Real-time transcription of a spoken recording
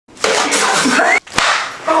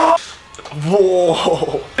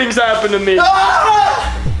Whoa. Things happen to me.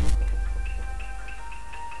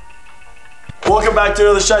 Welcome back to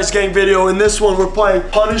another Shiesty Gang video. In this one, we're playing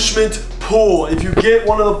Punishment Pool. If you get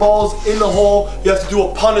one of the balls in the hole, you have to do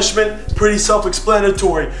a punishment. Pretty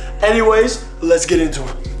self-explanatory. Anyways, let's get into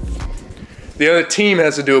it. The other team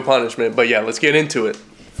has to do a punishment, but yeah, let's get into it.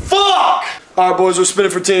 Fuck! Alright, boys, we're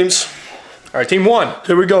spinning for teams. Alright, team one.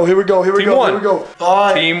 Here we go, here we go, here we go, here we go.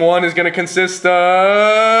 Alright. Team one is gonna consist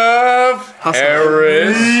of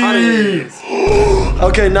Harris.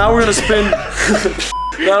 Okay, now we're gonna spin.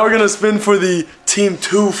 Now we're gonna spin for the team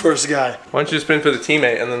two first guy. Why don't you spin for the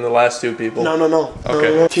teammate and then the last two people? No.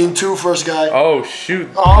 Okay. No. Team two first guy. Oh shoot.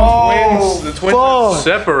 Oh, the twins are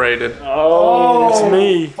separated. Oh, it's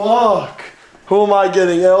me. Fuck. Who am I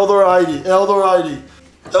getting? Eld or Ajdin? Eld or Ajdin?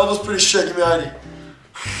 Eld was pretty shit. Give me Ajdin.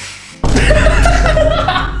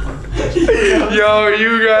 Yo,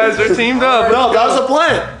 you guys are teamed up. No, that was a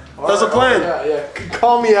plan. That's a plan. Yeah.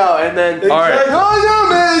 Call me out and then. Alright. No,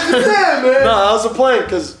 man. It's a plan, man. No, that was a plan,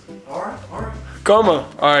 cause. Alright. Karma.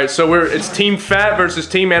 Alright, so it's team fat versus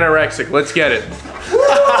team anorexic. Let's get it.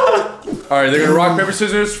 Alright, they're gonna rock, paper,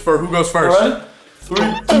 scissors for who goes first. Alright. 3,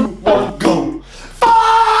 2, 1, go.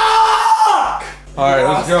 Alright,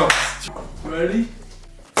 let's go. Ready?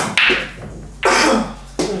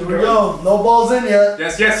 Here we go. No balls in yet.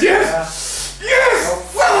 Yes. Yes!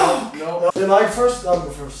 No. Did Mike first? I'll go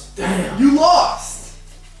first. Damn. You lost.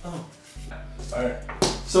 Oh. Alright.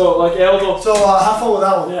 So, like, Eldin. So, have fun with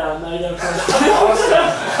that one. Yeah, now you gotta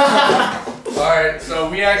Alright, so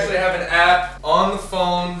we actually have an app on the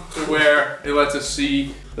phone to where it lets us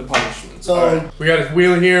see the punishments. Alright, we got a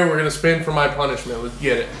wheel here. We're gonna spin for my punishment. Let's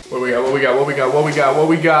get it. What we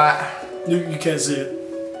got? You can't see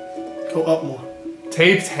it. Go up more.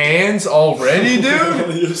 Taped hands already,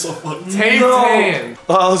 dude? You're so fucking Taped hand.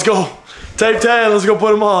 Let's go. Taped hand, let's go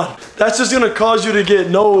put him on. That's just gonna cause you to get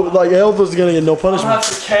Eldin's gonna get no punishment. I have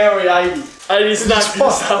to carry Ajdin. Ajdin's not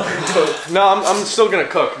gonna cook. No, I'm still gonna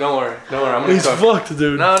cook. Don't worry. I'm gonna cook. He's fucked,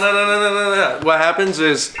 dude. No. What happens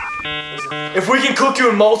is, if we can cook you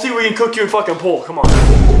in multi, we can cook you in fucking pool. Come on.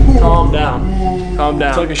 Calm down.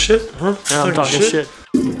 Talking shit? Huh? Yeah, I'm talking shit.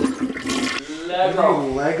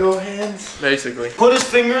 Lego hands? basically. Put his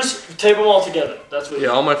fingers, tape them all together. That's what. Yeah,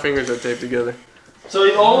 all my fingers are taped together.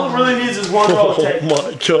 So all it really needs is one roll of tape. Oh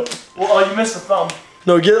my god. Well, you missed the thumb.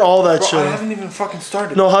 No, get all that shit. I haven't even fucking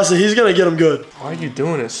started. No, Hasan, he's gonna get him good. Why are you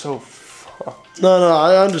doing it so fucked? No,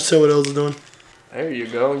 I understand what Eldin's doing. There you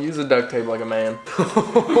go. Use the duct tape like a man. I'm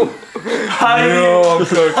cooked. I'm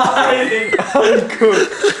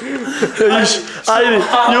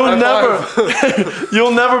cooked.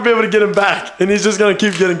 You'll never be able to get him back, and he's just gonna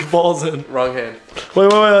keep getting balls in. Wrong hand.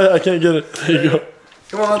 Wait, I can't get it. There you go.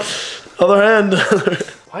 Come on. Other hand.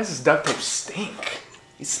 Why does this duct tape stink?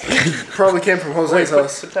 Probably came from Jose's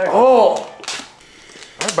house. Oh!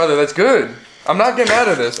 Alright, brother, that's good. I'm not getting out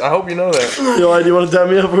of this. I hope you know that. Yo, do you want to tap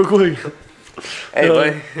me up real quick? Hey,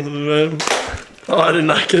 buddy. Oh, I did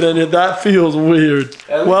not get any of that. Feels weird.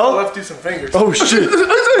 Well, I left you some fingers. Oh, shit.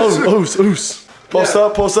 Oos. Post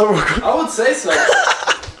up real quick. I would say so.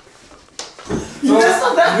 That's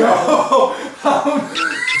not that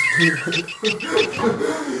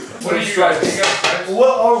What are you guys?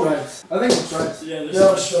 What are we? I think it's stripes. Yeah,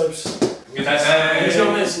 there's stripes. He's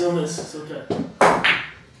gonna miss. It's okay.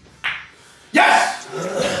 Yes!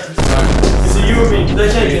 Is it you or me? They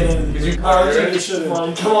can't get anything. Alright, you should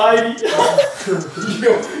have. Come on,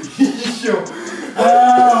 Yo.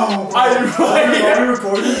 Ow! Are you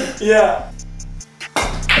recording? Yeah.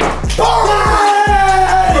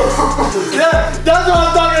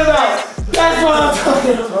 That's what I'm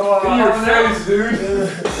talking about! In your face, dude.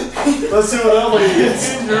 Let's see what else gets.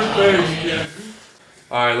 In your face, yeah.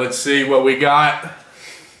 Alright, let's see what we got.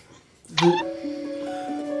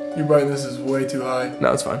 Your brightness is way too high.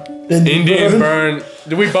 No, it's fine. Indian burn.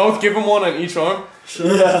 Did we both give him one on each arm?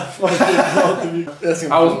 Yeah.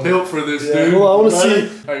 I was built for this, dude. Well, I want to see.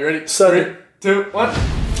 Are you ready? Set 3, 2, 1.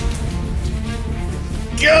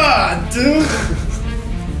 God, dude.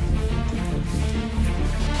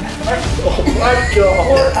 Oh my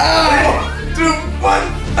god. 2, 1.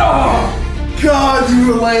 Oh. God, you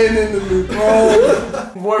were laying into me, bro.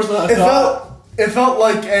 Where's that? It felt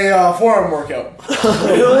like a forearm workout.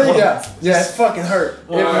 Really? Yeah, it fucking hurt.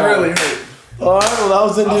 It really hurt. Alright, well that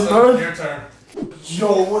was Indian burn. Your turn.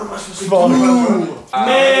 Yo, what am I supposed to do?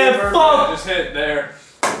 Man, fuck! Just hit there.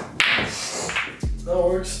 That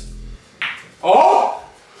works. Oh!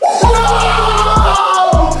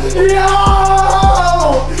 Yo!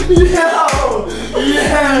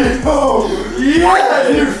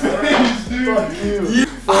 Your face, dude. Fuck you.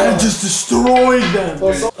 I just destroyed them.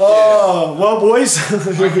 Oh, well, boys.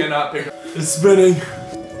 I cannot pick up. It's spinning.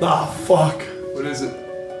 Ah, fuck. What is it?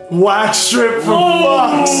 Wax strip for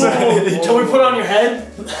fuck's sake. Can we put it on your head?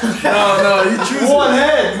 No, you choose One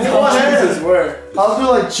head. One head. Where? I'll do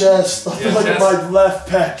like chest. I'll do like chest. my left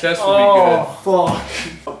pec. Chest would be Fuck.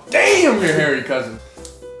 good. Damn, your hairy cousin.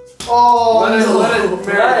 Oh, Let it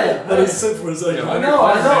marinate. Let it sit for a second. Yeah, I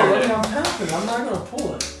know. Look, I'm tapping. I'm not gonna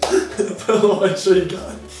pull it. I'm sure you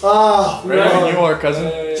got it. Ah, Ready when you are, cousin.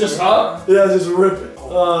 Just up? yeah, just rip it.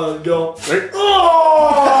 Go. Ready?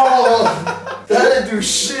 Oh! That didn't do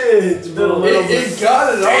shit, bro. It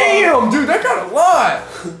got it Damn, dude, that got a lot.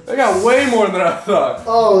 That got way more than I thought.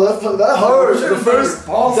 Oh, that hurt. The first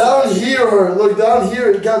balls. down here hurt. Look, down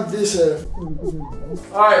here it got this hair.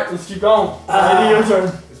 Alright, let's keep going. Your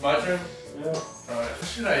turn. It's my turn? Yeah. Alright.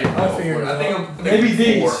 Should I even go for it? I think I'm Maybe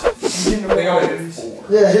these. four. I think I'm gonna hit 4.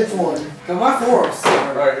 Yeah, hit for one. Got my force.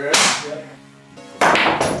 Alright, you ready?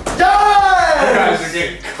 Yes! You guys are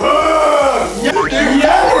getting cooked!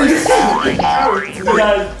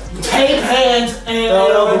 Tape hands and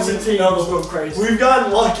elbows and teeth. elbows. Go crazy. We've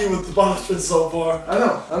gotten lucky with the punishment so far. I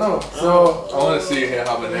know. So I want to see you hit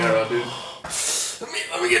habanero, dude.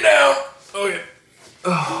 Let me get down. Okay.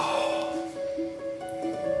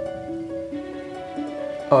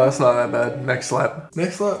 Oh, that's not that bad. Next slap.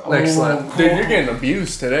 next slap. Next slap. Dude, you're getting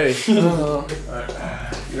abused today.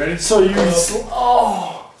 Alright. You ready? So you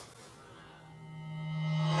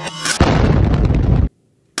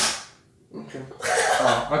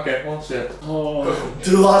Oh, okay. Well, shit.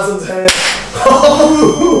 do Hasan's hand.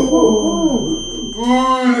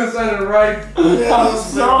 Ooh, that sounded right. I'm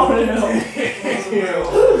sorry.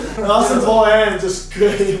 Hasan's whole hand just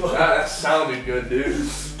came. That sounded good, dude.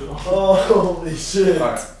 Oh, holy shit.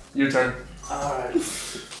 Alright, your turn. Alright.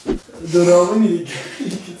 Dude, we need to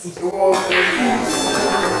get some.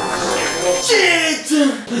 Shit!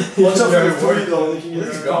 Watch out for the 3 though. They can get Where's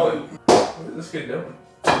this it going? What is this kid doing?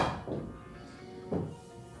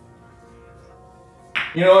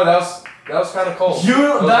 You know what? That was kind of cold.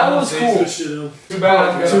 That was decent. cool. shit. Too bad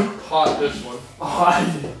I'm gonna hot this one. Are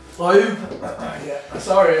you? Yeah.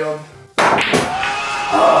 Sorry,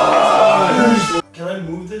 Can I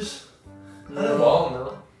move this? The ball,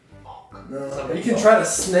 no. No. You can try to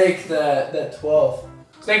snake that 12.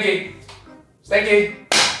 Stinky. Stinky.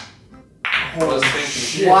 Was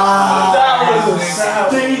stinky. Wow. That was a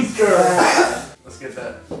stinker. Let's get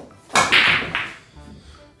that.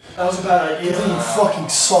 That was a bad idea. He fucking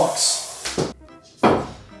sucks.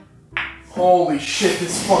 Holy shit!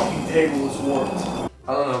 This fucking table is warped. I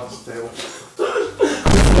don't know if it's a table.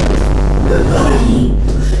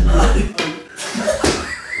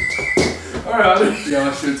 Alright, you know,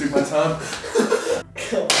 I should have took my time.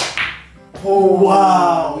 Oh,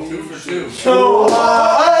 wow. 2 for 2. Oh,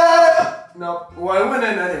 wow. No, well, I went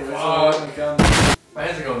in anyway, so it wouldn't count. My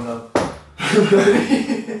hands are going numb.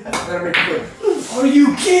 Better make it quick. Are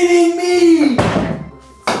you kidding me?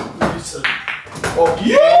 What you said. Oh,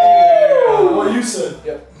 yeah! What you said.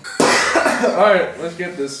 Yep. Alright, let's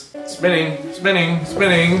get this. Spinning, spinning,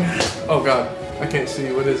 spinning. Oh god, I can't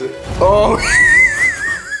see. What is it? Oh!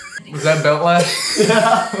 Was that belt lash?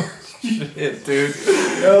 Yeah. Shit, dude.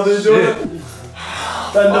 Eldin, do it.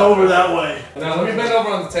 Bend over that way. Now let me bend over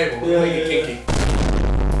on the table. Yeah, Make it yeah, kinky.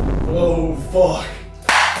 Oh, fuck.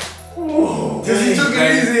 Because he took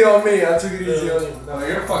it easy on me, I took it easy on you. No,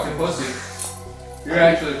 you're a fucking pussy. You're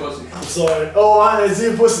actually a pussy. I'm sorry. Oh, is he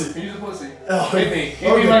a pussy? He's a pussy. Oh, Hit me. Hit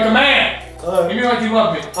okay. me like a man. Hit me like you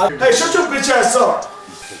love me. Hey, shut your bitch ass up.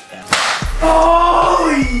 Oh,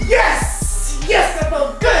 yes! Yes, that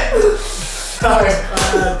felt good!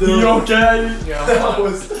 You okay? Yeah, That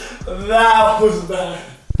was bad.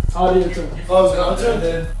 How do you turn?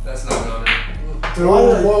 That's not going in. Dude,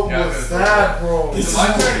 what Yeah, was good. that, bro? Is it my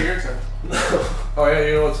turn or your turn? Oh yeah,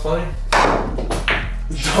 you know what's funny?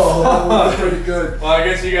 Oh, that was pretty good. Well, I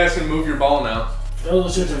guess you guys can move your ball now.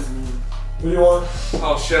 Let's your turn. What do you want?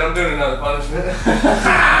 Oh shit, I'm doing another punishment.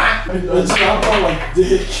 It's not on like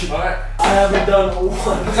dick. Alright. I haven't done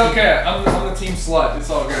one. It's okay, I'm the team slut, it's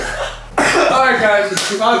all good. Alright guys,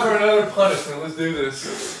 it's time for another punishment, let's do this.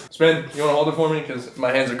 Spin, you wanna hold it for me? Because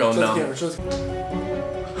my hands are going numb.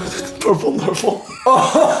 Purple nurple.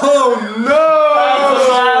 Oh no!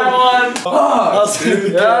 That's a bad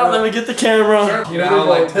one. Yeah, let me get the camera. You know how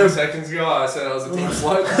like 10 seconds ago I said I was a team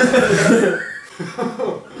slut?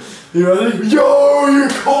 You ready? Yo, you're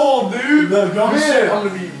cold, dude! No, go Man, shit. I'm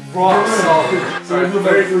gonna be rock solid. Sorry, 3,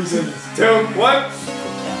 2, 1.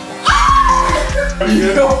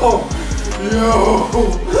 Yo!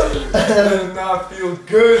 That does not feel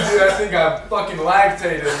good, dude. I think I fucking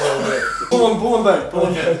lactated a little bit. Pull him back.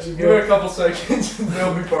 Give it a couple seconds and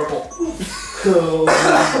they'll be purple.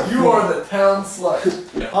 You are the town slut.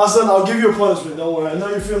 Hasan, I'll give you a punishment, don't worry. I know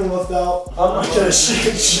you're feeling left out. I'm not gonna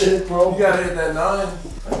shit, bro. You gotta hit that 9.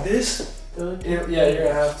 Like this? Yeah, you're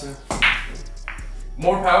gonna have to.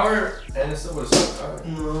 More power, and it's still would have sucked.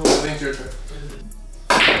 No. I think it's your turn.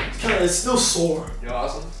 It's still sore. You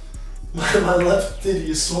awesome? My left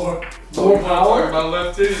titty is sore. More power? My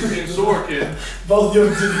left titty's being sore, kid. Both your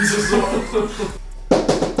titties are sore.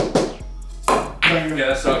 Yeah,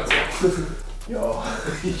 that sucks. Yo.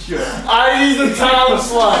 I need the town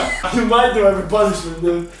slut. You might do every punishment,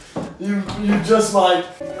 dude. You just might.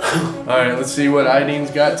 Alright, let's see what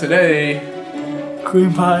Ajdin's got today.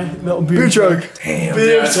 Cream pie, melt beer chug. Damn,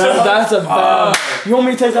 Beer dude. chug. That's a bad. You want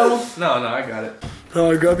me to take that one? No, I got it.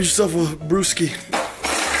 Alright, grab yourself a brewski.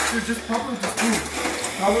 Dude, just pop it with the spoon.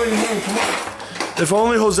 Pop it in your hand, come on. If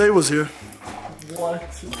only Jose was here. What?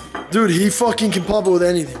 Dude, he fucking can pop it with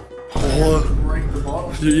anything. What? Break the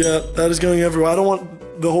bottle. Yeah, that is going everywhere. I don't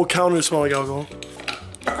want the whole counter to smell like alcohol.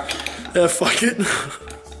 Yeah, fuck it.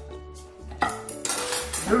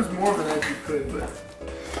 There was more of an edge you could, but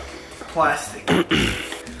plastic.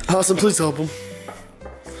 Hasan, please help him.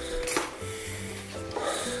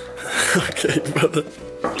 Okay, brother.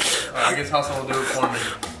 I guess Hasan will do it for me.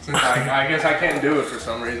 Since I guess I can't do it for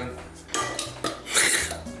some reason.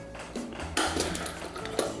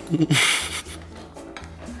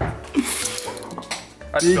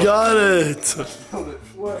 You got it.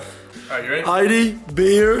 What? Alright, you ready? ID,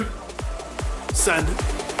 beer, send it.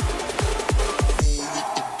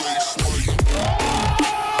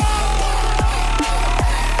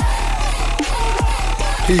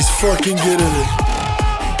 He's fucking getting it.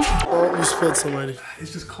 Oh, you spilled some, ID.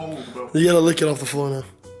 It's just cold, bro. You gotta lick it off the floor now.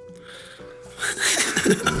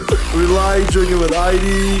 We like drinking with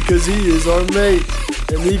ID because he is our mate.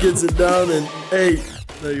 And he gets it down in 8.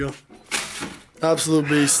 There you go. Absolute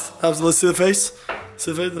beast. Let's see the face.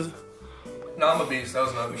 See the face. No, I'm a beast. That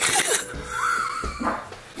was nothing.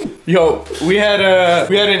 Yo, we had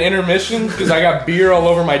an intermission because I got beer all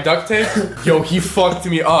over my duct tape. Yo, he fucked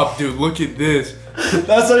me up, dude. Look at this.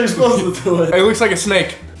 That's how you're supposed to do it. It looks like a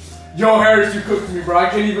snake. Yo, Harris, you cooked me, bro. I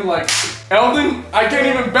can't even like Eldin. I can't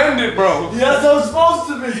even bend it, bro. Yeah, that's how it's supposed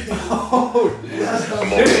to be. Oh,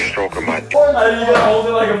 I'm on the stroke of my How do you gotta hold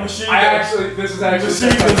it like a machine gun? this is actually.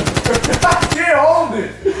 Machine gun. I can't hold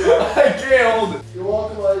it. I can't hold it. You're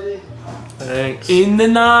welcome, ID. Thanks. In the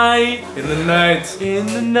night. In the night. In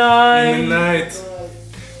the night. In the night.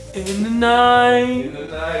 In the night. In the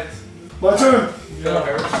night. My turn. Go,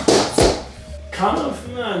 Harris. Kind of.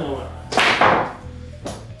 I know what.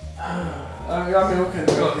 I mean, okay,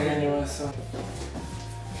 to go here anyway, so.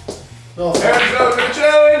 No, Harris goes to the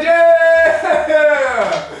challenge.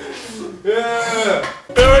 Yeah! Yeah!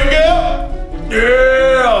 There we go!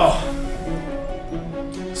 Yeah!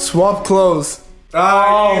 Swap clothes.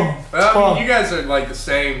 Well, you guys are like the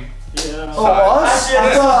same. Yeah. Oh, us?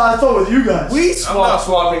 I thought with you guys. I'm not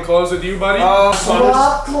swapping clothes with you, buddy.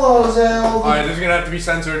 Swap clothes, Eldin. Alright, this is gonna have to be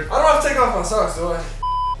censored. I don't have to take off my socks, do I?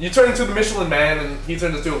 You turn into the Michelin Man and he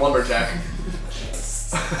turns into a lumberjack.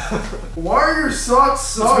 Why are your socks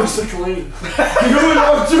socks? Mr. Clean. You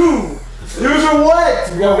are too. Yours are wet.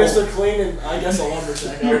 We got Mr. Clean and I guess a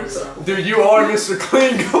lumberjack. Dude, you are Mr.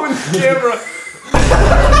 Clean. Go in the camera.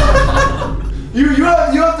 You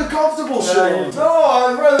have the comfortable shit. on. No,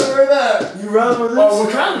 I'd rather wear that. You rather wear this? Oh,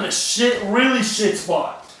 we're kind of in a shit, really shit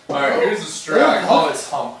spot. Alright, here's the strap. I call it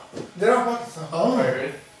hump. They don't pockets though. Oh. Alright,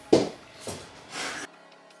 ready?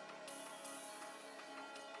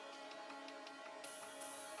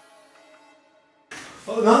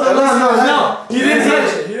 No. He didn't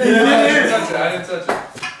touch it. He I didn't didn't touch it. I didn't touch it.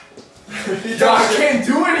 Yo, I can't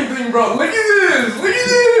do anything, bro. Look at this. Look at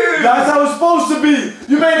this. That's how it's supposed to be.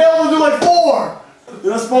 You made Eldin do like 4.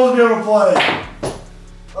 You're not supposed to be able to play.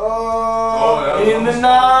 Oh, that was In the almost-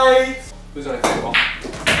 night. Who's on the table?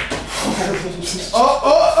 Reverse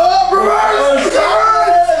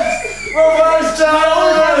The only person that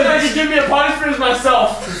challenge. can give me a punishment is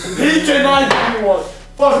myself. He cannot give me one.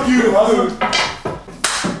 Fuck you, Hasan.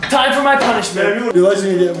 Time for my punishment. Your legs are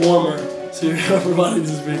gonna get warmer, so you're providing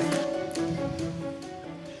this big.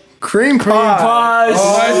 Cream pie. Pies.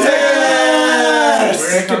 Oh, yes!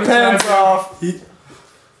 We're gonna come Pants inside. off.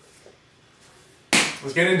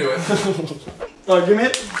 Let's get into it. Oh, give me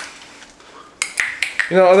it.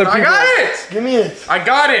 You know, other people. I got it. Give me it. I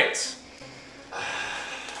got it.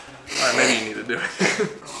 Alright, maybe you need to do it.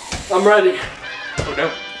 I'm ready. Oh no.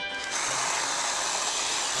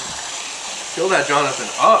 Fill that Jonathan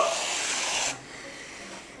up.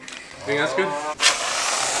 Think that's good?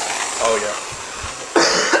 Oh yeah.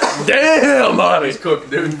 Damn, buddy. He's cooked,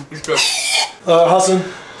 dude. He's cooked. Hasan,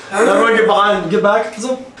 everyone get behind, get back.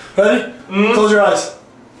 Hasan, ready? Close your eyes.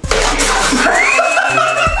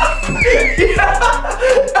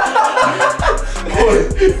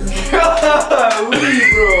 Golly,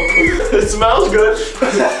 bro. It smells good.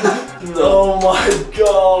 No. Oh my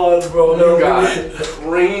god, bro. You got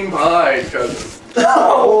cream pie, cousin.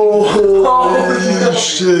 Oh,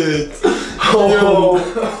 shit. Oh.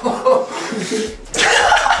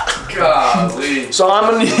 Golly. So I'm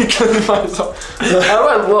gonna need to clean myself. How do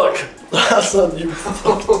I look? Hasan, you.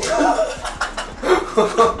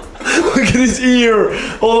 Look at his ear.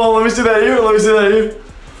 Hold on, let me see that ear. Let me see that ear.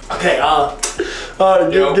 Okay, alright, take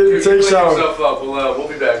a shower. Yourself up. We'll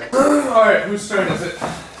be back. Alright, whose turn is it?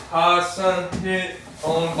 Hasan hit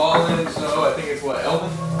on balling, so I think it's what,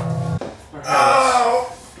 Eldin? Ow!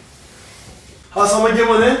 Hasan, I'm gonna get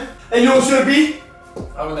one in. And you know what should it be?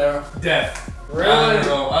 Over there. Death. Really? I don't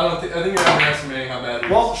know. I think you're underestimating how bad it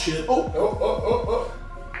is. Well, shit. Oh.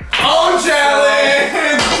 On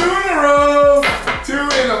challenge! 2 in a row! 2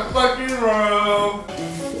 in a fucking row!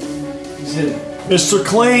 He's hitting. Mr.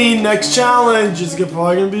 Clean, next challenge is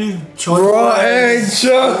probably gonna be Raw egg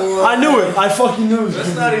chop. I knew it. I fucking knew it.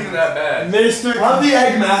 That's not even that bad. Mr. I'm the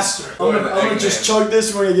egg master. I'm gonna just chug this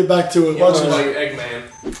and we're gonna get back to it. Watch Like this. Eggman.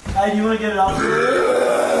 Hey, you wanna get it out?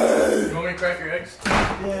 You want me to crack your eggs?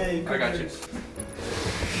 Yeah, I got you.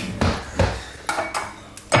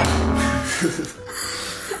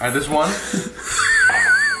 Alright, this one.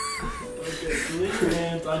 Okay, clean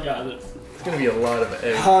hands. I got it. It's gonna be a lot of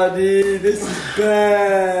eggs. Honey, this is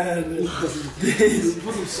bad. This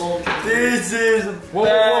is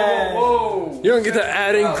bad. Whoa. You don't get to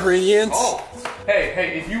add ingredients. Oh.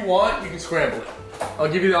 Hey, if you want, you can scramble it. I'll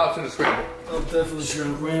give you the option to scramble. I'm definitely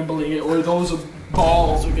scrambling it, or those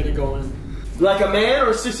balls are gonna go in. Like a man or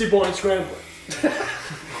a sissy boy and scramble it?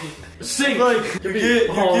 Sing. Like,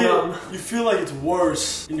 you feel like it's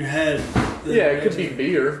worse in your head. Yeah, it could be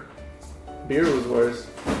beer. Beer was worse.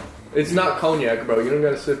 It's not cognac, bro. You don't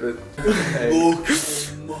gotta sip it. Hey. Look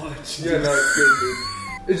so much. Yeah, no, it's good,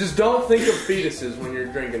 dude. Just don't think of fetuses when you're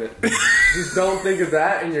drinking it. Just don't think of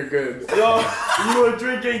that and you're good. Yo, you are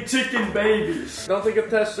drinking chicken babies. Don't think of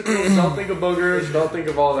testicles, don't think of boogers, don't think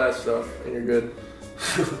of all that stuff, and you're good.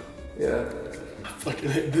 Yeah. I fucking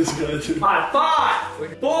hate this guy, dude. 5,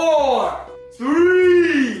 4,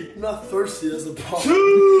 3. I'm not thirsty, that's the problem.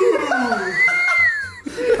 2.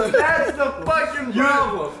 That's the fucking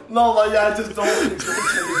problem. No, like, yeah, I just don't think so.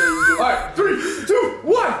 Alright, 3, 2,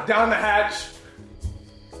 1. Down the hatch.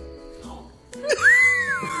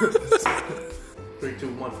 3,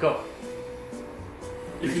 2, 1, go.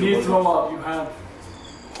 If you need to throw up, you have.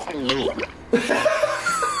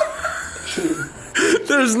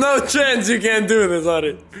 There's no chance you can't do this,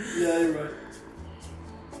 Adi. Yeah, you're right.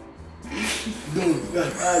 Dude,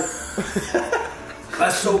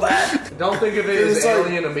 that's so bad. Don't think of it as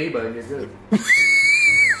alien amoeba and you're good.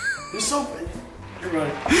 You're so bad. You're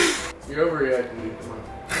right. You're overreacting, dude. Come on.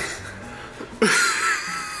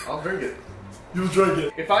 I'll drink it. You drink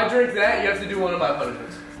it. If I drink that, you have to do one of my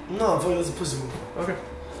punishments. No, fuck, that's a pussy move. Okay.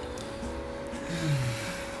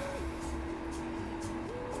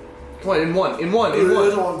 Come on, in one. I don't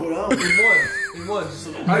want to go down. In one. Just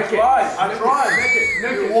I tried.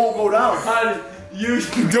 Neck It won't go down.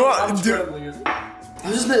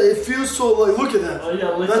 It feels so, like, look at that. Oh, you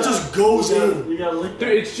gotta lick that just goes in. You gotta lick Dude,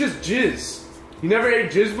 it's just jizz. You never ate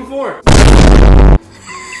jizz before?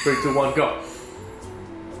 3, 2, 1, go.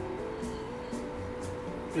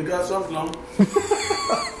 You got something on.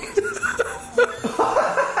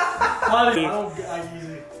 I don't gag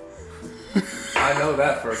easy. I know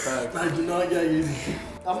that for a fact. I do not gag easy.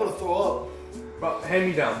 I'm gonna throw up. Bro, hand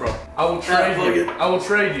me down, bro. I will trade you. I will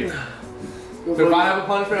trade you. Yo, So if I have a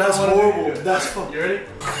punishment, that's I want to horrible. do it. That's fucking. You ready?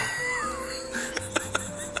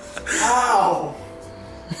 Ow!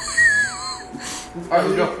 Alright,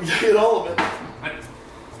 let's go. You get all of it.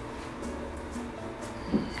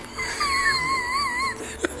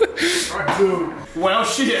 Alright. Dude. Well,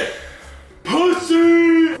 shit.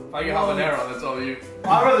 Pussy! If I get habanero, that's all you.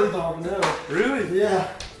 I'd rather eat the habanero. Really? Yeah.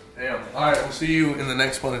 Damn. Alright, we'll see you in the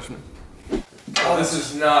next punishment. Oh, this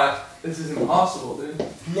is impossible, dude.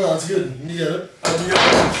 No, that's good. You get it.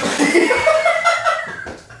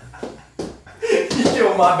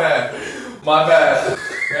 Yo, my bad. My bad.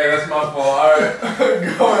 Hey, that's my fault. Alright.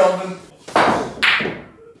 Go, Eldin.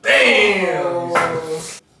 Damn!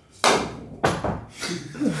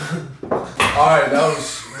 Alright, that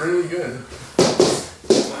was really good.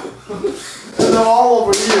 And they're all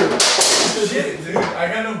over here. Shit, dude. I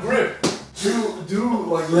got no grip. Do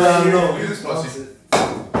like Yeah, I know. Do this pussy.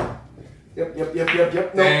 Yep. No.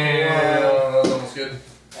 Damn, that was almost good.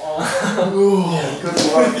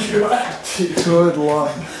 Good luck. Good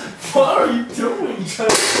luck. What are you doing? I'm trying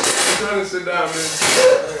to sit down, man.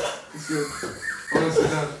 It's good. I'm gonna sit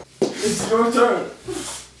down. It's your turn.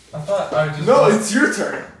 I thought I just. No, it's your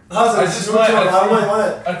turn. Hasan, I it's just your went. turn. I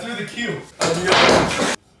went. I threw the cue.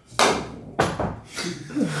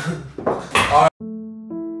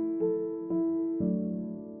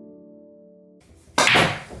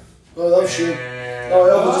 Oh, that was shit. Oh,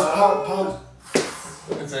 Eldin, just pound.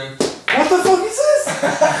 It's in. What the fuck is this?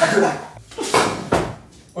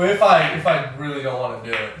 Well, if I really don't want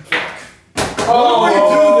to do it. What do we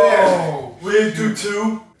do there? We do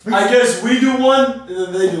two. I guess we do one, and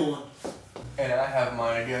then they do one. And I have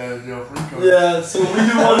my Joe Fruit. Yeah, so we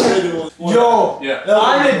do one, and they do one. Yo, Yeah.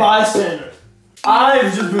 I'm a bystander.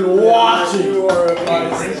 I've just been watching. You are a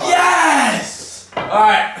bystander. Yes!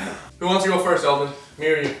 Alright. Who wants to go first, Eldin? Me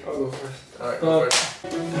or you? I'll go first. Alright, go first.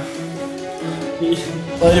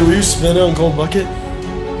 Lady, will you spin it on cold bucket?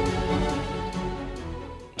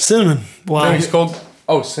 Cinnamon. Wow. He's cold.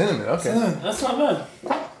 Oh, cinnamon. Okay. That's not bad.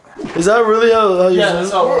 Is that really how you Yeah, say that's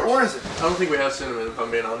it? how it works. Where is it? I don't think we have cinnamon, if I'm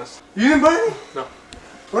being honest. You didn't buy any? No.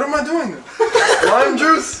 What am I doing then? Lime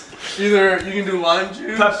juice? Either you can do lime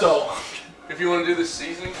juice. Pepto. If you want to do the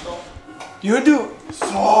seasoning salt. You would do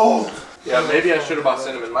salt. Yeah, maybe I should have bought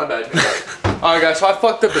cinnamon. My bad. Alright, guys, so I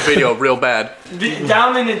fucked up the video real bad.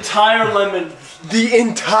 Down an entire lemon. The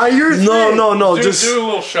entire thing? No, Do a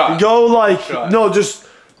little shot. go like, Shot. no, just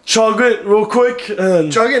chug it real quick, and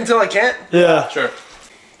then, Chug it until I can't? yeah. Sure.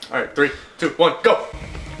 Alright, 3, 2, 1, go!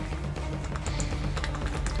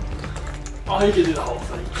 Oh, he could do the whole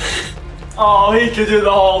thing. Oh, he could do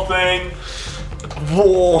the whole thing.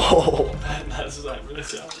 Whoa. That's exactly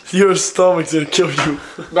this, yeah. Your stomach's gonna kill you.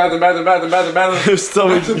 Bathroom. Your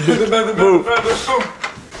stomach's move.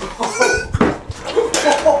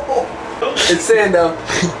 It's sand down.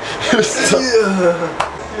 Your stomach.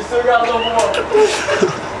 You still got a little more.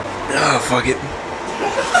 Ah, fuck it.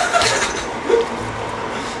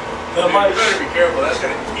 That You might. better be careful, that's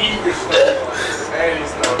gonna eat your stomach. And your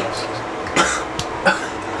stomach.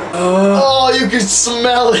 Oh, you can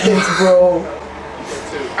smell it, bro.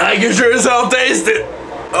 I can sure as hell taste it.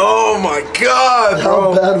 Oh my god,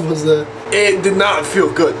 How bro. bad was that? It did not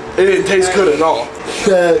feel good. It didn't taste good at all.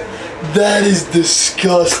 That is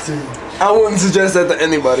disgusting. I wouldn't suggest that to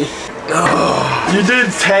anybody. You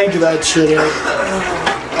did tank that shit out.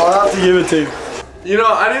 I'll have to give it to you. You know,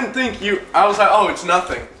 I didn't think you. I was like, oh, it's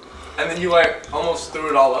nothing. And then you like almost threw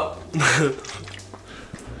it all up.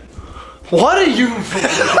 What are you?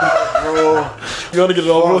 Bro, You wanna get it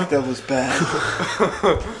over with? that was bad.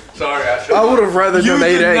 Sorry, I should. I would have rather You done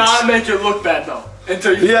 8 did eggs. not make it look bad though.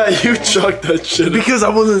 Until you. Yeah, you chucked that shit. Because I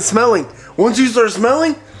wasn't smelling. Once you start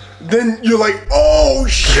smelling, then you're like, oh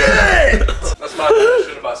shit! That's my bad. I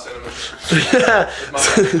should have bought cinnamon. Yeah.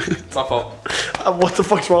 My fault. What the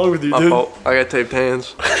fuck's wrong with you, dude? I got taped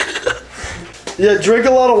hands. Yeah, drink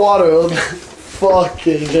a lot of water.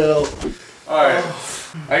 Fucking hell. Alright.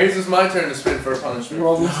 I guess it's my turn to spin for a punishment.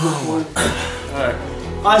 Alright.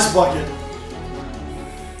 Ice bucket.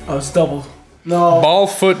 Oh, it's doubled. No. Ball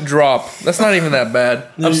foot drop. That's not even that bad.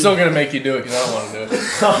 I'm still gonna make you do it because I don't want to do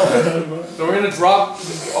it. So we're gonna drop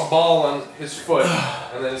a ball on his foot,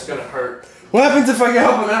 and then it's gonna hurt. What happens if I get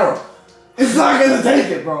help an arrow? It's not gonna take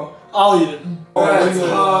it, bro. I'll eat it. That's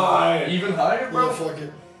high. Even higher, Bro, bro? fuck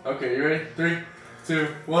it. Okay, you ready? 3, 2,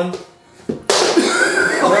 1.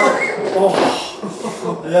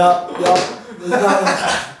 Yeah.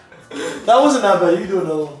 That wasn't that bad. You can do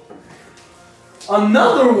another one.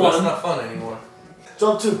 Another That's one. not fun anymore.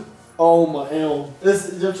 Jump 2. Oh my hell.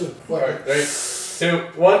 This jump 2. Alright, 3, 2,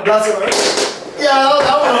 1. That's what hurt. Yeah,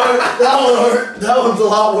 that one hurt. That one hurt. That one's a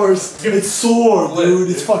lot worse. It's sore, dude.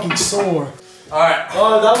 It's fucking sore. Alright.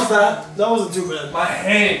 Oh, that was that. That wasn't too bad. My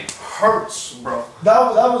hand hurts, bro. That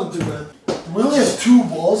wasn't too bad. We only have 2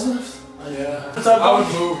 balls left. Yeah. What's up, I would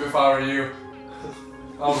move if I were you.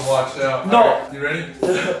 I would watch out. No. Alright, you ready?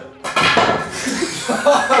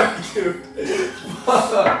 Fuck, dude.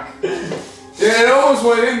 Fuck. Yeah, it almost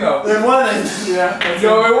went in though. They won it. Yeah.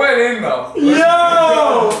 No, it went in though.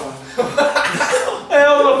 Yo!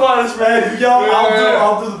 Hell of a punishment. Yo,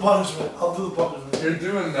 I'll do the punishment. I'll do the punishment. You're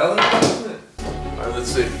doing another punishment? Alright, let's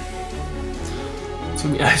see. It's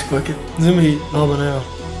gonna be ice bucket. It's gonna be habanero.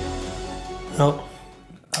 Nope.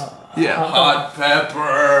 Yeah. Hot pepper.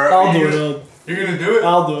 I'll do it. You're gonna do it?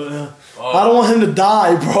 I'll do it, yeah. I don't want him to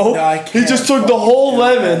die, bro. No, I He just took the whole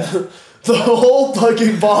lemon. The whole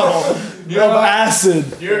fucking bottle. of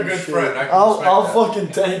acid. You're a good friend. I'll fucking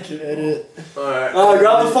tank you, idiot. Alright. Alright,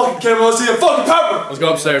 grab the fucking camera. Let's see the fucking pepper. Let's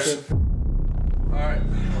go upstairs. Alright.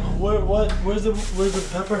 Where's the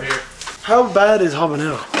pepper? Here. How bad is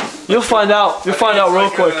habanero? You'll find out. You'll find out real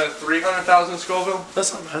quick. 300,000 Scoville.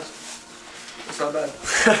 That's not bad. It's not bad.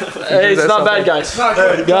 Hey, it's not bad, guys.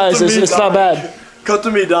 Guys, it's not bad. Cut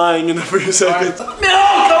to me dying in a few seconds. Milk!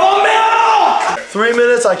 Come on, milk! 3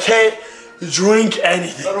 minutes, I can't drink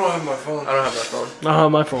anything. I don't have my phone. I don't have my phone. I don't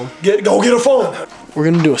have my phone. Go get a phone. We're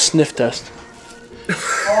gonna do a sniff test. Oh,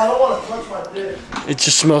 I don't want to touch my dick. It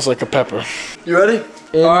just smells like a pepper. You ready?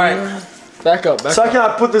 Alright. Back up. Second,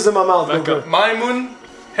 I put this in my mouth. Back up. Maimun,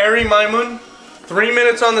 Harry Maimun, 3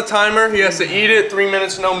 minutes on the timer. He has to eat it. 3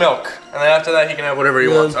 minutes, no milk. And then after that, he can have whatever he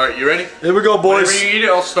wants. Alright, you ready? Here we go, boys. Whenever you eat it,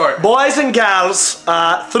 I'll start. Boys and gals,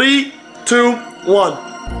 3, 2, 1.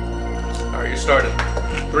 Alright, you started.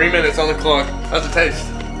 3 minutes on the clock. How's it taste?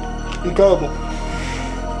 Incredible.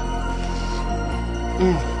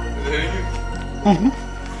 Is it hitting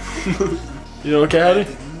you? You okay, Hattie?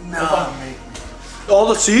 No. All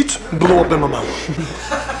the seeds blew up in my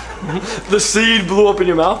mouth. The seed blew up in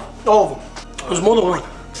your mouth? All of them. There's more than one.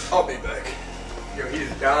 I'll be back. Yo, he's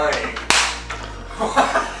dying.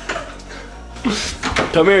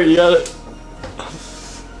 Come here, you got it.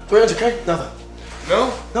 300, okay? Nothing.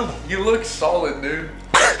 No? Nothing. You look solid, dude.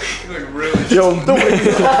 You look really Yo,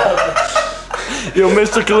 Yo,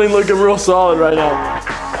 Mr. Clean looking real solid right now.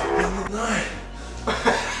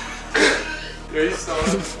 Yo, you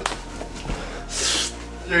solid.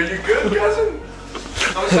 Yo, you good, cousin?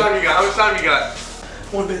 How much time you got? How much time you got?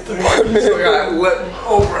 1 minute 30. 1 minute. Still got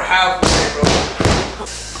over half of me, bro.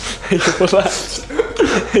 Relax.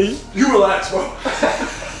 You relax, bro.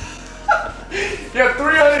 You have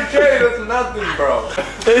 300K, that's nothing, bro.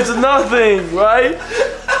 It's nothing, right?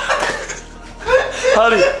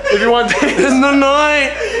 Honey, if you want to in the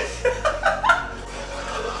night.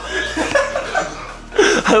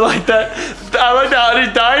 I like that. I like that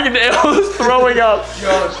Honey's dying and El's throwing up.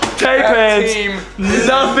 Yo, Tape hands.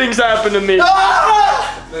 Nothing's happened to me.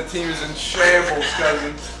 That team is in shambles,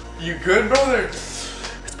 cousin. You good, brother?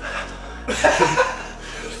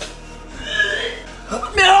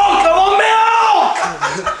 Milk! Come on, milk!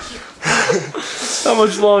 How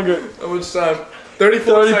much longer? How much time?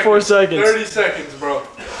 34 seconds. 30 seconds, bro.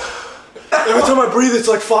 Every time I breathe, it's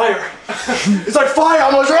like fire. It's like fire.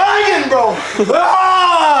 I'm a dragon, bro.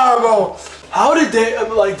 Ah, bro. How did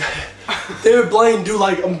David Blaine do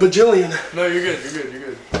like a bajillion? No, you're good. You're good. You're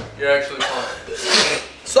good. You're actually fine.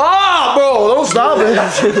 Stop, bro. Don't stop it.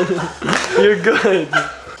 You're good.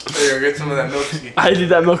 Here, get some of that milk tea. I did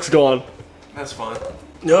that milk's gone. That's fine.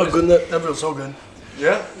 No, good. That feels so good.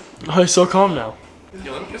 Yeah? Oh, he's so calm now.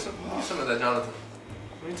 Yo, let me get some of that, Jonathan.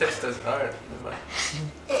 Let me taste this. Alright, never mind.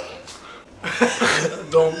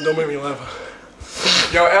 Don't make me laugh.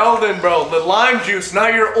 Yo, Eldin, bro, the lime juice,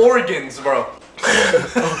 not your organs, bro.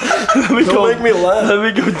 Don't make me laugh. Let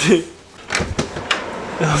me go deep.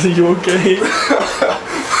 Are you okay?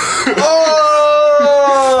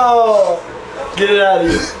 Oh! Get it out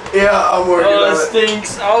of you. Yeah, I'm working on it.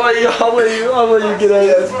 Stinks. I'll let you get out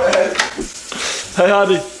of it. Hey,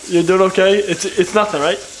 Hadi, you doing okay? It's nothing,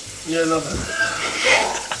 right? Yeah, nothing.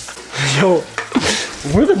 Yo,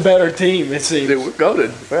 we're the better team, it seems. Dude, we're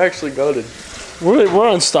goated. We're actually goated. We're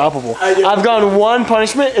unstoppable. I've gotten one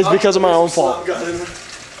punishment. It's because of my own fault.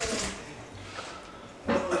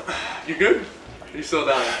 You good? Are you still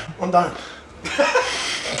down? I'm done.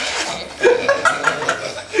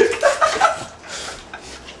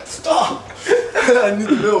 Stop! I need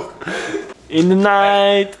the milk. In the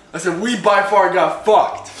night. I said we by far got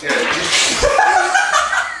fucked. Yeah.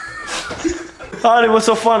 Hadi, what's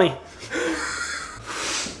so funny?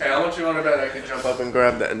 Hey, how much you want to bet I can jump up and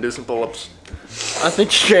grab that and do some pull-ups? I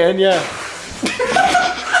think you can, yeah.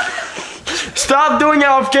 Stop doing it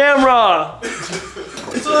off camera!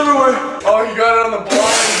 It's everywhere. Oh, you got it on the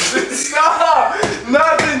blind. Stop!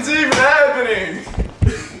 Nothing's even happening.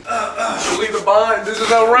 Leave the blind. This is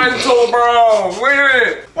a rental, bro. Look at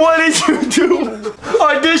it. What did you do?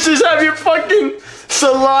 Our dishes have your fucking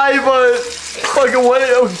saliva, fucking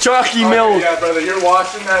chalky milk. Yeah, brother, you're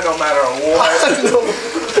washing that no matter what.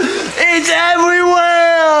 It's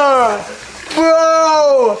everywhere!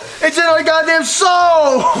 Bro! It's in our goddamn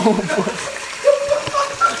soul!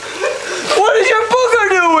 What is your booger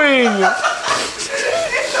doing?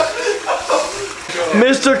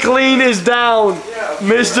 Mr. Clean is down. Yeah,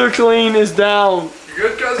 Mr. Clean is down. You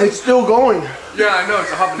good, cousin? It's still going. Yeah, I know.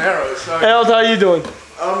 It's a habanero. It's not... Eld, how you doing?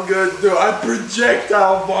 I'm good, dude. I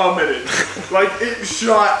projectile vomited. Like it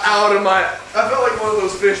shot out of my. I felt like one of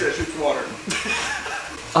those fish that shoots water.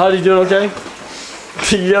 How are you doing? Okay.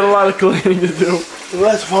 You got a lot of cleaning to do. Well,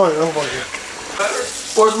 that's fine. Oh my god.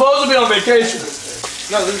 We're supposed to be on vacation.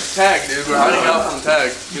 No, this is tag, dude. We're hiding out from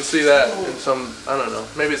tag. You'll see that in some, I don't know.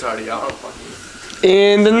 Maybe it's already out.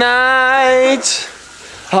 In the night,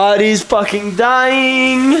 Hardy's fucking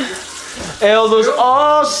dying. Eldin's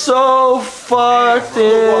also fucked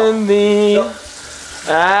in the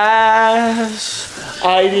ass.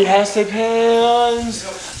 Ajdin has to hands,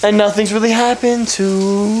 and nothing's really happened to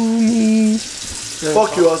me.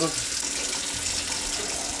 Fuck you, Hasan.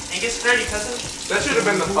 He gets 30, cousin. That should have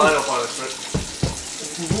been the final punishment.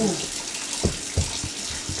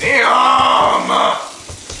 Damn!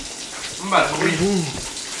 I'm about to leave.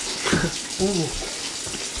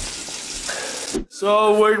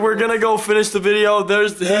 So we're gonna go finish the video.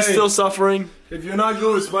 He's still suffering. If you're not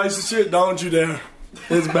good with spicy shit, don't you dare.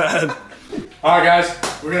 It's bad. Alright guys,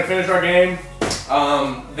 we're gonna finish our game.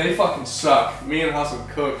 They fucking suck. Me and Hasan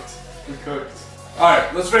cooked. We cooked.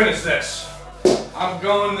 Alright, let's finish this. I'm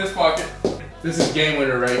going in this pocket. This is game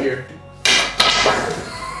winner right here.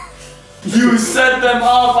 You set them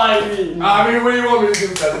up, Ajdin. I mean, what do you want me to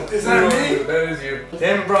do, cousin? Is that me? That is you.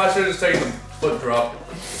 Damn it, bro, I should have just taken the foot drop.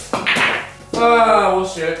 Well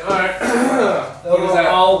shit. Alright. What is that?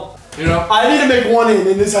 You know? I need to make one in,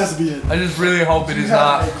 and this has to be it. I just really hope it is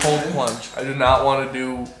not cold plunge. I do not want to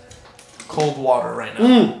do cold water right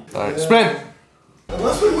now. Alright, spin.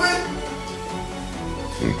 Unless we win.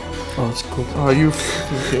 Oh, it's cool. Oh, you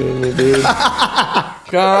fucking kidding me, dude.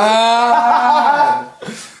 God.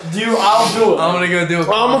 I'll do it. I'm gonna go do a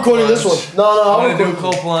cold I'm recording this one. No, I'm gonna do a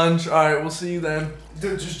cold plunge. Alright, we'll see you then.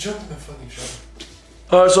 Dude, just jump in the fucking shower.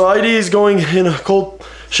 Alright, so Ajdin is going in a cold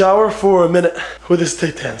shower for a minute with his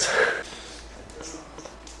thick hands.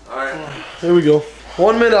 Alright. Here we go.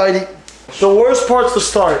 1 minute, Ajdin. The worst part's the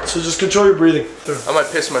start, so just control your breathing. I might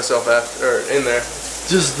piss myself after, or in there.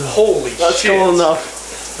 Just Holy that's shit. cool enough.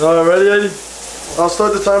 Alright, ready, Ajdin? I'll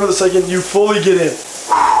start the timer the second you fully get in.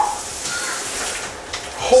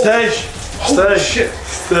 Stay. Stay. Shit.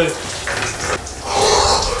 Stay.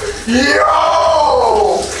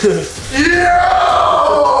 Yo!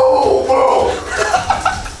 Yo! Bro!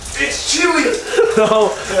 It's chilly!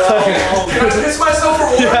 No. Can I piss myself for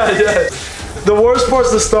water? Yeah. The worst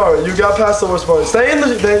part's the start. You got past the worst part. Stay in the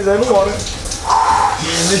water.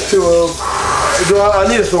 You need to I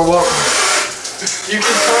need to throw up. You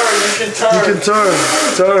can turn, you can turn. You can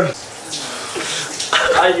turn.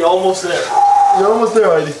 You're almost there. You're almost there,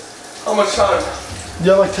 Ajdin. How much time?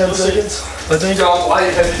 You have like 10 seconds, I think. Y'all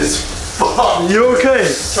lightheaded as fuck. You okay?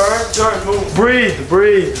 Turn, move.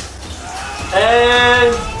 Breathe.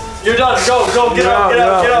 And you're done. Go, get up.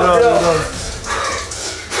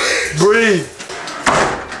 Breathe.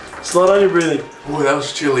 Slow down your breathing. Ooh, that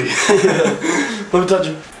was chilly. Let me touch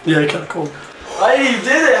you. Yeah, kind of cold. Hey, you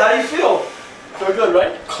did it. How do you feel? Feel good,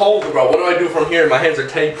 right? Cold, bro. What do I do from here? My hands are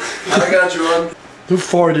taped. I got you on. Who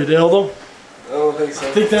farted, Eldin? I don't think so.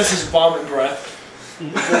 I think that's his vomit breath.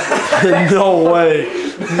 No way.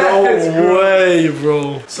 No way,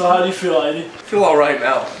 bro. So how do you feel, Ajdin? I feel alright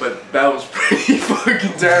now, but that was pretty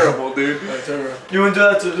fucking terrible, dude. You want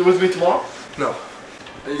to do that with me tomorrow? No.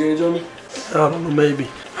 Are you going to join me? I don't know, maybe.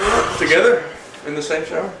 Together? In the same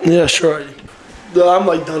shower? Yeah, sure. I'm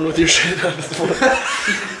like done with your shit at this point.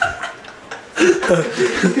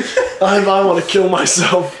 I want to kill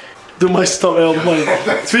myself. Do my stomach.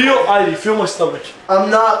 Feel my stomach. I'm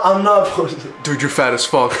not. Dude, you're fat as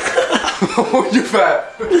fuck. You're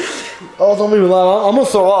fat. Oh, don't even lie. I'm gonna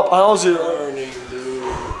throw up. I honestly.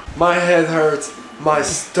 My head hurts. My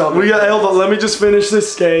stomach. We got Eldin. Let me just finish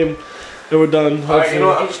this game, and we're done. Alright, you know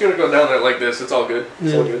what? I'm just gonna go down there like this. It's all good.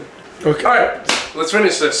 It's all good. Okay. Alright, let's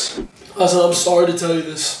finish this. Hasan, I'm sorry to tell you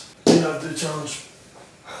this. You have to do the challenge.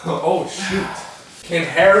 Oh shoot. Can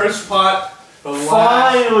Harris pot the last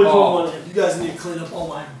Finally put ball? one in. You guys need to clean up all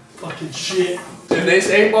my fucking shit. If this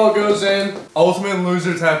 8 ball goes in, ultimate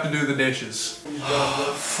losers have to do the dishes.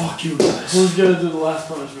 Fuck you guys. Who's gonna do the last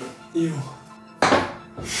punishment? You.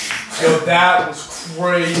 Yo, that was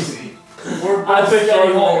crazy. I picked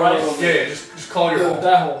any hole, right? Yeah, just call your hole.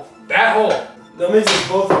 That hole. That hole. That means it's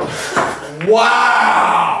both of us.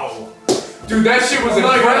 Wow! Dude, that shit was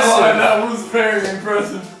impressive. That was very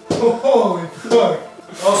impressive. Holy fuck.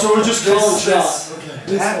 Oh, so we're just calling shots. Okay.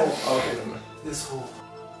 This hole. Okay, never mind. This hole.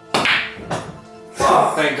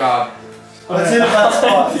 Thank God. It's in a bad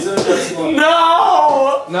spot. It's in a bad spot.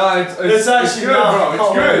 No! No, it's actually good, not. bro. It's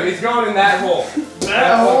Oh, good. It's going in that hole.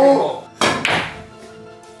 That fucking hole?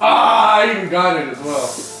 Ah, I even got it as well.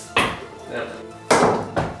 Damn.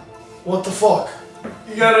 What the fuck?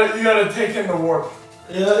 You gotta take in the warp.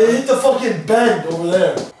 Yeah, it hit the fucking bend over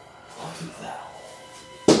there. I'll do that.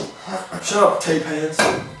 Shut up, tape hands.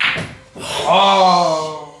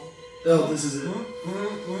 Oh. Oh, this is it.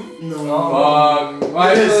 No.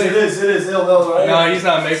 It is. Right no, he's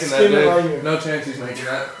not making that, Spin it dude. right here. No chance he's making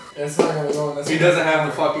that. It's not gonna go in. He doesn't have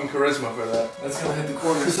the fucking charisma for that. That's gonna hit the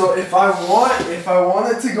corner. So if I want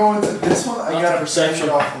it to go into this one, I gotta perception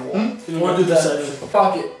off the wall. You want to do perception?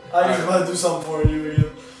 Fuck it. I just want to do something for you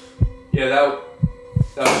again. Yeah, that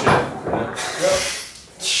was shit. Yeah.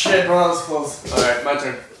 Shit, bro, that was close. Alright, my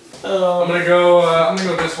turn. I'm gonna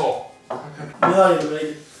go this hole. You're not gonna make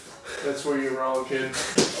it. That's where you're wrong, kid.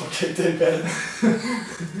 Okay, tape hands.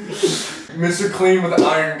 Mr. Clean with the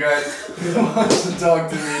iron gut. You don't have to talk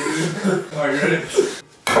to me, dude. Alright, you ready?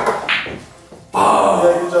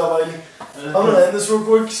 Yeah, good job, Ajdin. I'm gonna end this real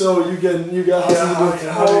quick so you got Hasan to do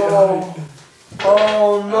it.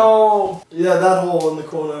 Oh no! Yeah, that hole in the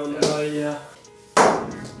corner. Yeah.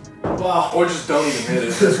 Wow. Or just don't even hit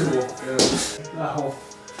it. That's cool. Yeah. That hole.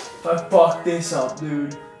 If I fuck this up,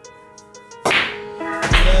 dude.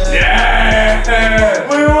 Yeah!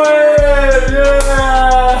 We win!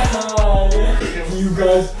 Yeah! You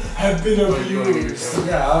guys have been abused.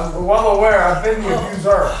 Yeah, I'm well aware. I've been the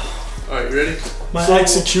abuser. Alright, you ready? My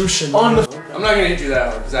execution. On the. I'm not gonna hit you that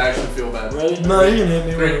hard because I actually feel bad. Ready? No, you can hit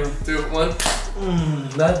me. 3, 2, 1.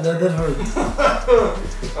 That hurt.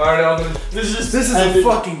 Alright, Eldin. This is a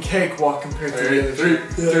fucking cakewalk compared to the other. 3,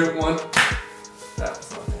 2, 1. That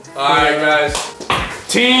was nothing. Alright, guys.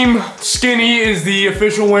 Team Skinny is the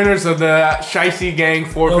official winners of the Shiesty Gang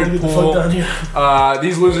Forfeit Get the fuck Pool. down here.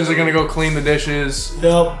 These losers are gonna go clean the dishes.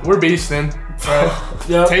 Yep. We're beasting. Right.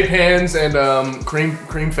 Yep. Tape hands and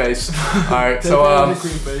cream face. Alright, so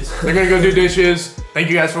Cream face. they're gonna go do dishes. Thank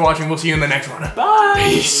you guys for watching. We'll see you in the next one. Bye.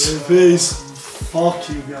 Peace. Fuck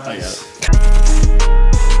you guys.